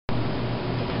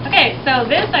so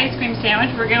this ice cream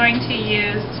sandwich we're going to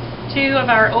use 2 of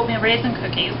our oatmeal raisin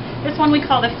cookies. This one we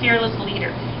call the Fearless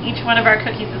Leader. Each one of our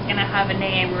cookies is going to have a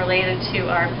name related to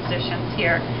our positions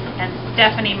here. And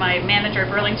Stephanie, my manager of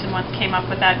Burlington, once came up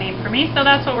with that name for me, so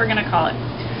that's what we're going to call it.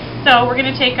 So we're going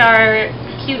to take our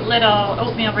cute little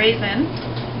oatmeal raisin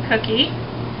cookie,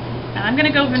 and I'm going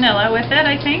to go vanilla with it,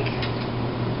 I think.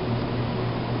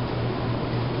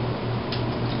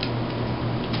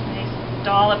 Nice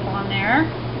dollop on there.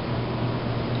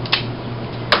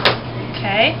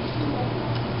 Okay.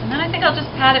 And then I think I'll just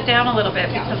pat it down a little bit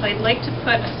because I'd like to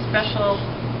put a special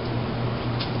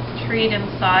treat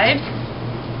inside,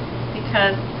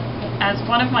 because as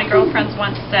one of my girlfriends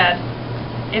once said,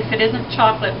 if it isn't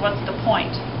chocolate, what's the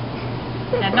point?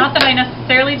 And not that I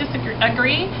necessarily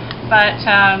disagree, but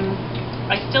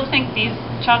I still think these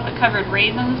chocolate covered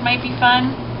raisins might be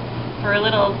fun for a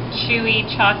little chewy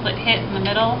chocolate hit in the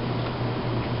middle.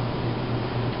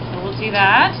 So we'll do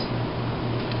that.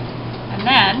 And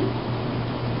then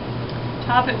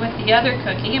top it with the other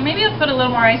cookie, and maybe I'll put a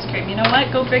little more ice cream. You know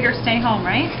what? Go big or stay home,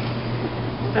 right?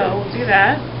 So we'll do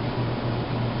that.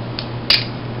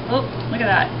 Oh, look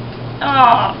at that.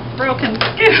 Oh, broken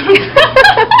scoop.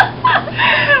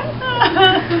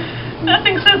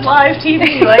 Nothing says live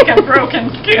TV like a broken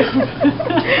scoop.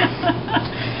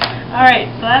 Alright,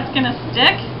 so that's going to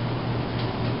stick.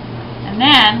 And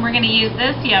then we're going to use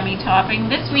this yummy topping.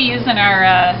 This we use in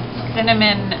our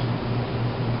cinnamon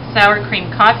sour cream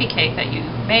coffee cake that you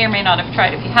may or may not have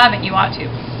tried. If you haven't, you ought to.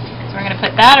 So we're going to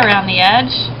put that around the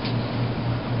edge.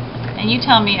 And you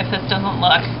tell me if this doesn't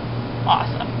look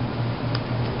awesome.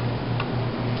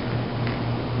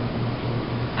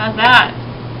 How's that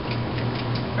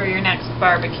for your next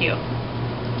barbecue?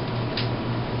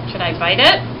 Should I bite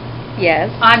it?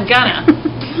 Yes. I'm gonna.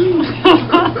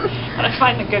 Gotta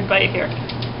find a good bite here.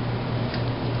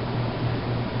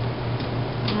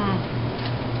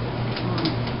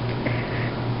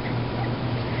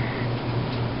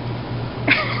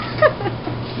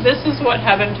 This is what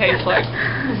heaven tastes like.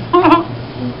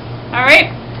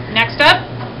 Alright, next up,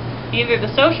 either the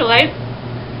socialite,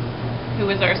 who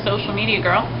is our social media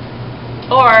girl,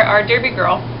 or our derby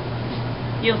girl.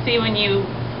 You'll see when you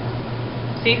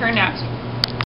see her next.